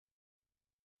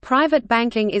Private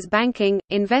banking is banking,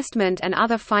 investment and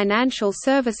other financial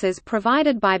services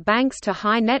provided by banks to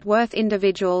high-net-worth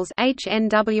individuals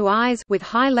 (HNWIs) with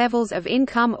high levels of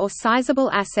income or sizable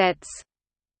assets.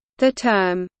 The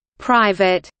term,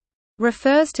 "private",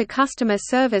 refers to customer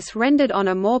service rendered on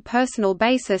a more personal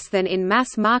basis than in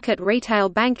mass-market retail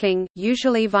banking,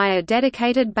 usually via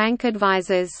dedicated bank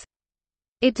advisors.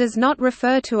 It does not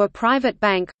refer to a private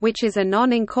bank, which is a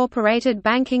non-incorporated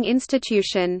banking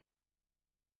institution.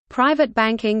 Private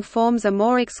banking forms a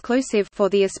more exclusive for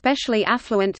the especially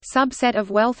affluent subset of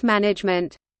wealth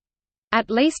management. At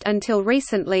least until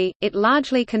recently, it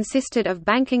largely consisted of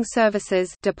banking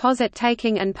services,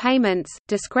 deposit-taking and payments,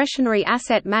 discretionary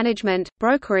asset management,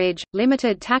 brokerage,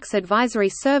 limited tax advisory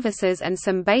services and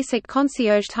some basic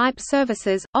concierge-type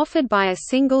services, offered by a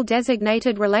single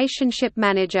designated relationship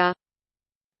manager.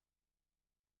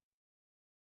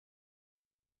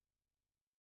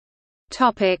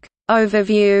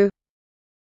 Overview.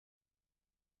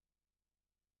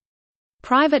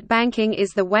 Private banking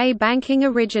is the way banking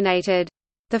originated.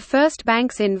 The first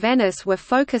banks in Venice were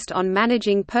focused on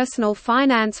managing personal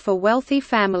finance for wealthy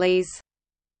families.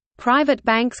 Private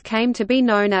banks came to be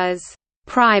known as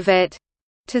 «private»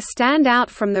 to stand out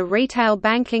from the retail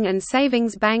banking and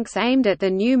savings banks aimed at the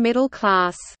new middle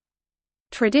class.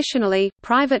 Traditionally,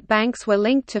 private banks were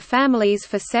linked to families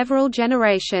for several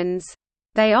generations.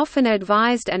 They often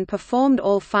advised and performed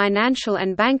all financial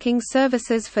and banking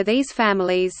services for these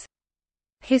families.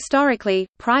 Historically,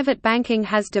 private banking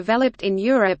has developed in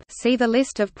Europe, see the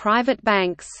list of private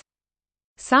banks.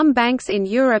 Some banks in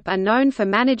Europe are known for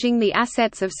managing the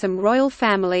assets of some royal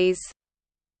families.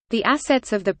 The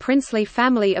assets of the princely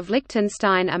family of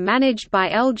Liechtenstein are managed by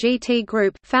LGT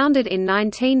Group, founded in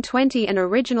 1920 and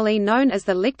originally known as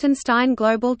the Liechtenstein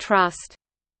Global Trust.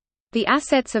 The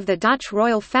assets of the Dutch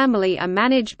royal family are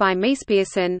managed by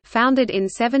Meesbiersen, founded in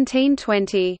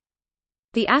 1720.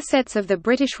 The assets of the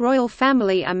British royal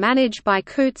family are managed by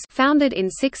Coutts, founded in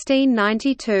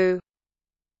 1692.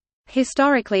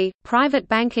 Historically, private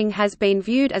banking has been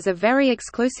viewed as a very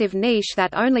exclusive niche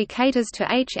that only caters to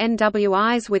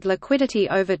HNWIs with liquidity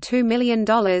over $2 million,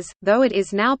 though it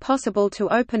is now possible to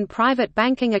open private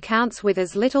banking accounts with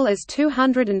as little as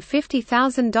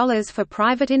 $250,000 for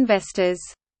private investors.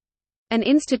 An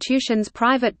institution's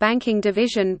private banking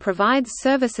division provides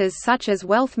services such as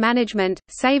wealth management,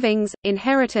 savings,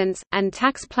 inheritance, and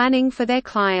tax planning for their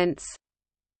clients.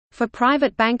 For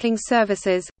private banking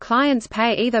services, clients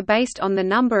pay either based on the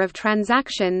number of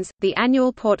transactions, the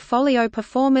annual portfolio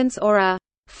performance or a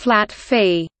flat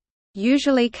fee,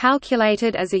 usually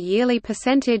calculated as a yearly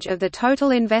percentage of the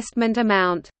total investment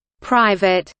amount.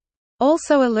 Private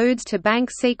also alludes to bank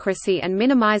secrecy and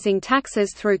minimizing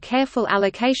taxes through careful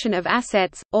allocation of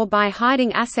assets, or by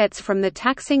hiding assets from the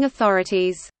taxing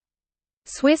authorities.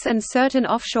 Swiss and certain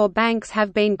offshore banks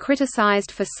have been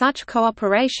criticized for such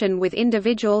cooperation with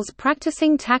individuals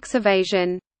practicing tax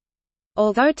evasion.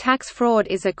 Although tax fraud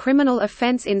is a criminal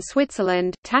offense in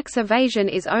Switzerland, tax evasion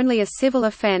is only a civil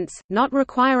offense, not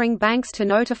requiring banks to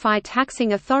notify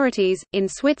taxing authorities. In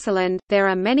Switzerland, there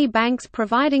are many banks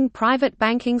providing private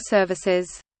banking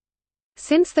services.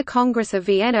 Since the Congress of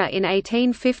Vienna in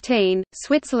 1815,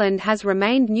 Switzerland has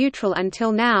remained neutral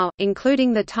until now,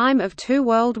 including the time of 2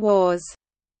 world wars.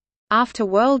 After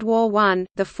World War I,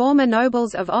 the former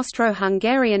nobles of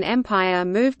Austro-Hungarian Empire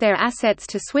moved their assets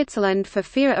to Switzerland for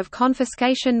fear of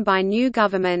confiscation by new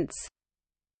governments.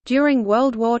 During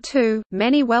World War II,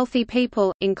 many wealthy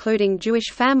people, including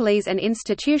Jewish families and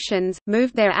institutions,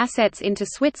 moved their assets into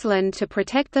Switzerland to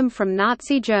protect them from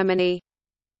Nazi Germany.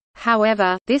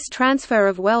 However, this transfer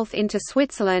of wealth into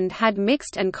Switzerland had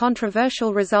mixed and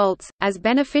controversial results, as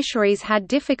beneficiaries had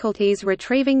difficulties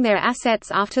retrieving their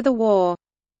assets after the war.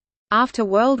 After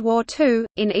World War II,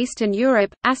 in Eastern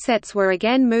Europe, assets were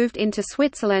again moved into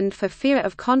Switzerland for fear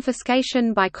of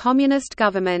confiscation by communist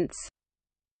governments.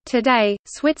 Today,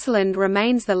 Switzerland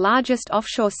remains the largest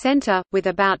offshore center, with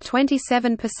about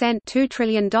 27% $2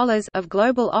 trillion of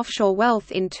global offshore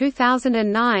wealth in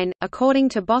 2009, according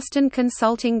to Boston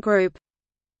Consulting Group.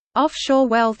 Offshore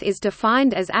wealth is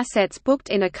defined as assets booked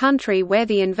in a country where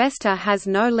the investor has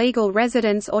no legal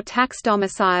residence or tax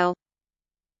domicile.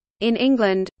 In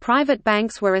England, private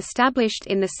banks were established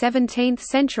in the 17th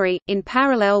century, in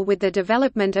parallel with the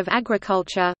development of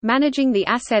agriculture, managing the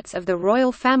assets of the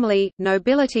royal family,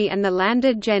 nobility and the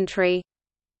landed gentry.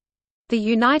 The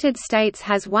United States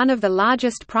has one of the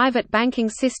largest private banking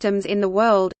systems in the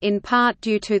world, in part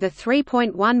due to the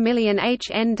 3.1 million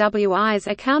HNWIs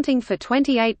accounting for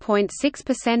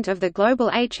 28.6% of the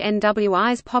global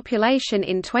HNWIs population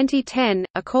in 2010,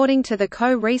 according to the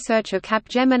co-research of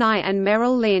Capgemini and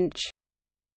Merrill Lynch.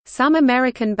 Some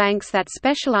American banks that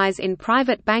specialize in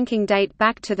private banking date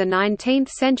back to the 19th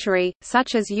century,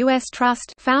 such as U.S.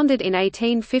 Trust, founded in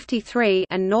 1853,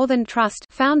 and Northern Trust,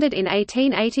 founded in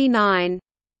 1889.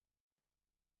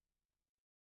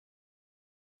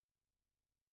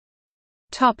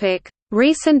 Topic: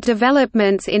 Recent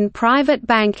developments in private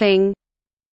banking.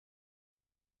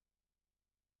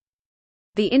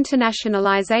 The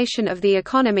internationalization of the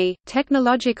economy,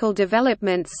 technological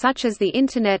developments such as the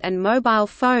Internet and mobile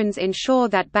phones ensure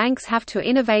that banks have to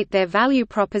innovate their value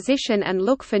proposition and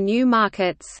look for new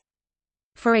markets.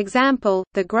 For example,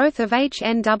 the growth of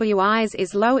HNWIs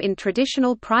is low in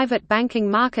traditional private banking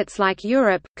markets like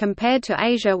Europe, compared to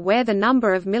Asia where the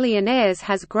number of millionaires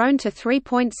has grown to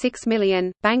 3.6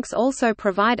 million. Banks also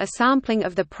provide a sampling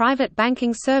of the private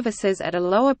banking services at a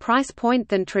lower price point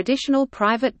than traditional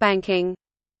private banking.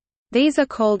 These are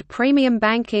called premium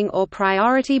banking or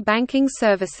priority banking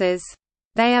services.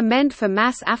 They are meant for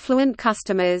mass affluent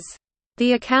customers.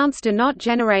 The accounts do not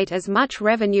generate as much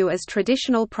revenue as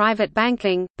traditional private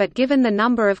banking, but given the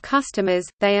number of customers,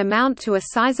 they amount to a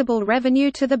sizable revenue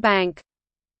to the bank.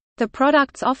 The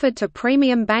products offered to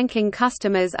premium banking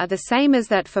customers are the same as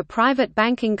that for private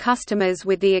banking customers,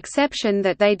 with the exception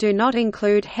that they do not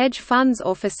include hedge funds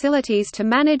or facilities to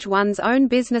manage one's own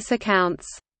business accounts.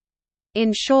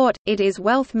 In short, it is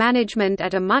wealth management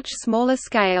at a much smaller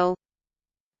scale.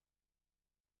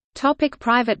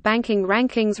 Private banking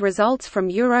rankings. Results from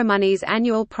Euromoney's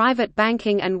annual Private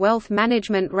Banking and Wealth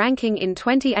Management ranking in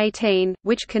 2018,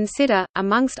 which consider,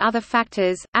 amongst other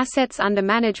factors, assets under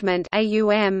management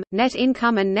 (AUM), net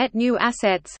income and net new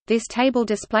assets. This table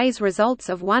displays results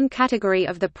of one category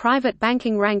of the private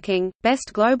banking ranking,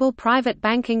 Best Global Private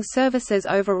Banking Services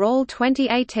Overall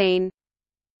 2018.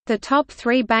 The top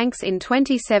 3 banks in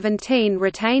 2017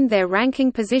 retained their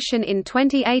ranking position in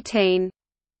 2018.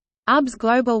 UBS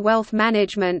Global Wealth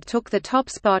Management took the top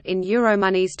spot in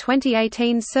Euromoney's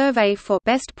 2018 survey for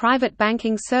Best Private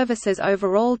Banking Services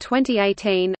Overall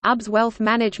 2018. UBS Wealth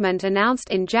Management announced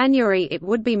in January it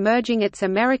would be merging its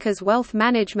Americas Wealth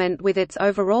Management with its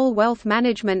overall wealth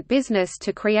management business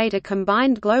to create a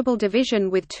combined global division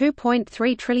with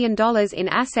 $2.3 trillion in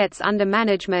assets under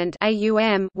management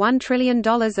 (AUM), $1 trillion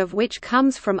of which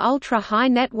comes from ultra-high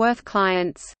net worth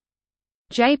clients.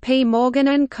 J.P.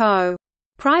 Morgan & Co.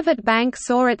 Private Bank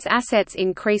saw its assets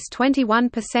increase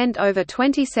 21% over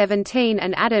 2017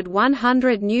 and added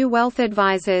 100 new wealth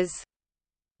advisors.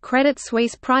 Credit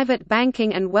Suisse Private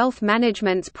Banking and Wealth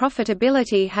Management's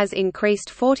profitability has increased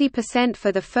 40%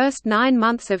 for the first 9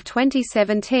 months of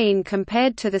 2017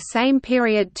 compared to the same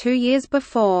period 2 years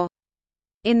before.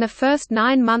 In the first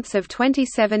 9 months of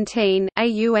 2017,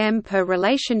 AUM per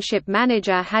relationship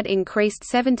manager had increased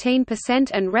 17%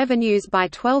 and revenues by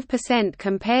 12%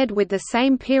 compared with the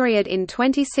same period in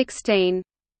 2016.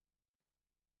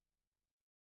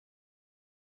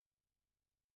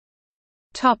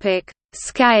 Topic: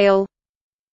 Scale.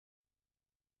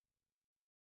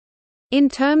 In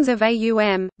terms of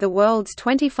AUM, the world's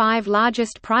 25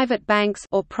 largest private banks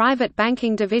or private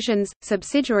banking divisions,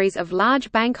 subsidiaries of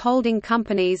large bank holding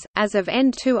companies, as of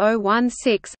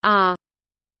N2016, are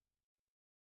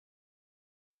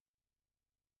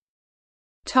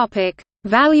Topic: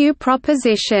 Value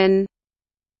proposition.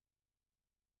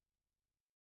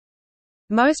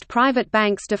 Most private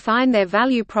banks define their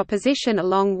value proposition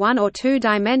along one or two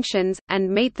dimensions, and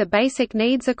meet the basic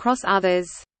needs across others.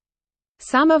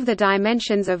 Some of the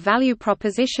dimensions of value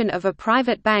proposition of a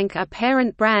private bank are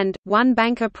parent brand, one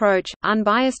bank approach,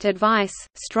 unbiased advice,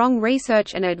 strong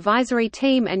research and advisory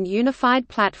team and unified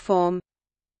platform.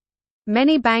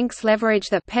 Many banks leverage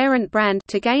the parent brand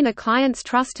to gain a client's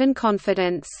trust and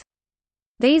confidence.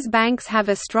 These banks have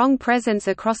a strong presence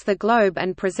across the globe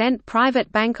and present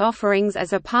private bank offerings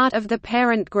as a part of the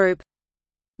parent group.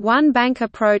 One bank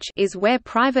approach is where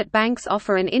private banks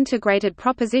offer an integrated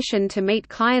proposition to meet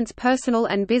clients' personal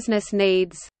and business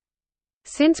needs.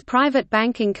 Since private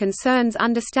banking concerns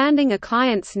understanding a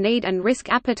client's need and risk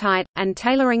appetite, and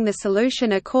tailoring the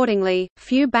solution accordingly,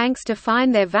 few banks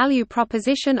define their value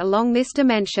proposition along this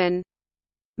dimension.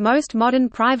 Most modern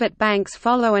private banks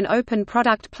follow an open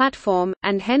product platform,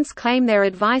 and hence claim their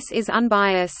advice is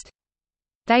unbiased.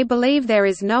 They believe there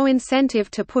is no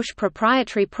incentive to push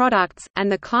proprietary products, and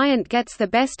the client gets the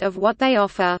best of what they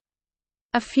offer.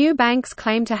 A few banks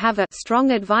claim to have a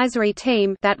strong advisory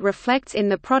team that reflects in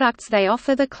the products they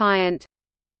offer the client.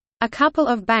 A couple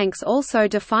of banks also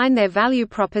define their value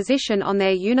proposition on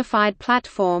their unified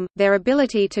platform, their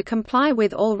ability to comply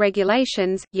with all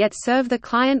regulations, yet serve the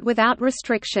client without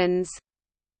restrictions.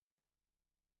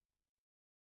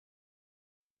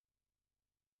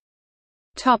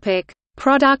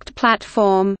 Product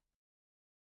platform.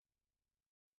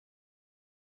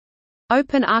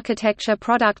 Open architecture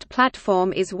product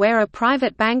platform is where a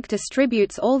private bank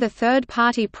distributes all the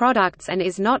third-party products and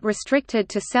is not restricted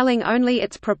to selling only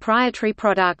its proprietary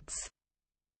products.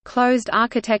 Closed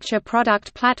architecture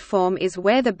product platform is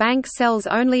where the bank sells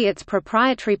only its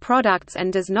proprietary products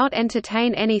and does not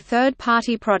entertain any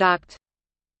third-party product.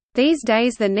 These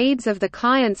days the needs of the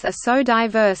clients are so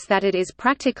diverse that it is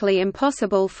practically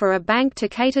impossible for a bank to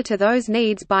cater to those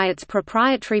needs by its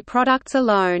proprietary products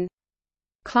alone.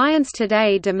 Clients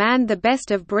today demand the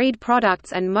best-of-breed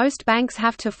products, and most banks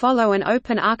have to follow an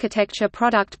open architecture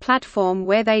product platform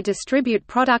where they distribute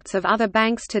products of other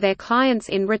banks to their clients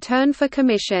in return for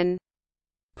commission.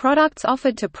 Products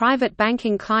offered to private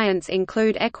banking clients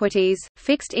include equities,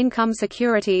 fixed income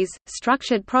securities,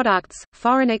 structured products,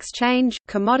 foreign exchange,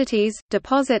 commodities,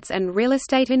 deposits and real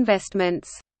estate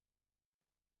investments.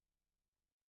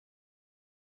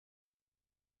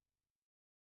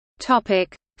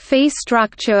 Fee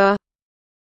structure.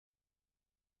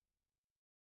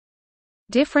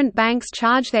 Different banks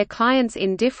charge their clients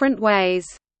in different ways.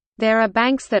 There are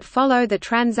banks that follow the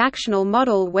transactional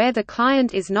model where the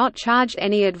client is not charged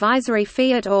any advisory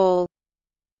fee at all.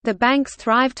 The banks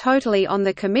thrive totally on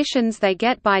the commissions they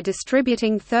get by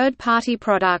distributing third-party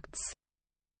products.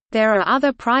 There are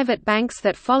other private banks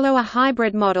that follow a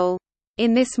hybrid model.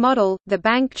 In this model, the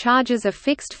bank charges a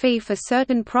fixed fee for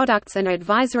certain products and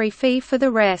advisory fee for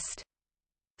the rest.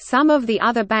 Some of the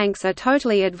other banks are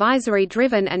totally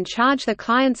advisory-driven and charge the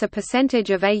clients a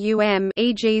percentage of AUM,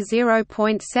 e.g.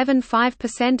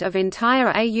 0.75% of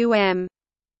entire AUM.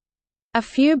 A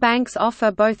few banks offer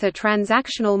both a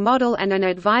transactional model and an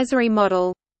advisory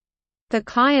model. The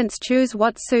clients choose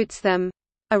what suits them.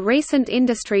 A recent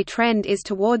industry trend is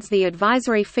towards the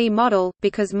advisory fee model,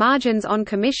 because margins on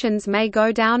commissions may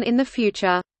go down in the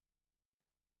future.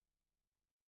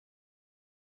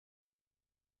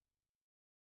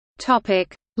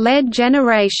 Lead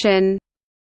generation.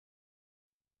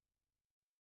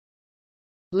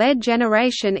 Lead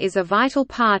generation is a vital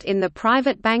part in the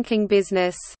private banking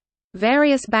business.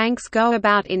 Various banks go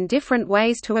about in different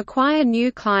ways to acquire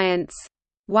new clients.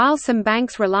 While some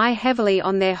banks rely heavily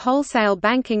on their wholesale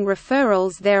banking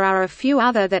referrals, there are a few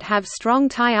other that have strong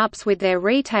tie-ups with their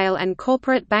retail and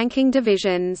corporate banking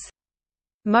divisions.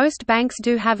 Most banks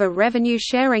do have a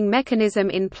revenue-sharing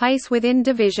mechanism in place within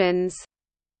divisions.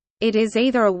 It is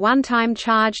either a one-time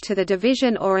charge to the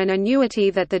division or an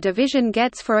annuity that the division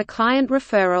gets for a client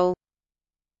referral.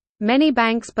 Many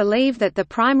banks believe that the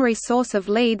primary source of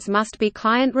leads must be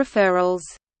client referrals.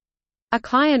 A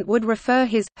client would refer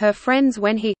his/her friends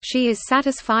when he/she is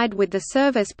satisfied with the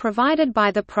service provided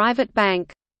by the private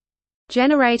bank.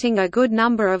 Generating a good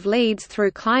number of leads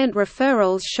through client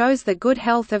referrals shows the good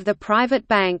health of the private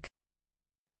bank.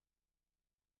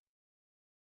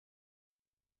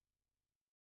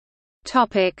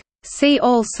 See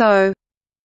also: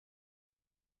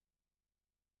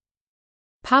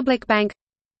 Public bank,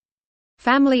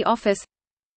 Family office,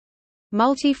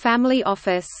 Multi-family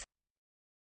office.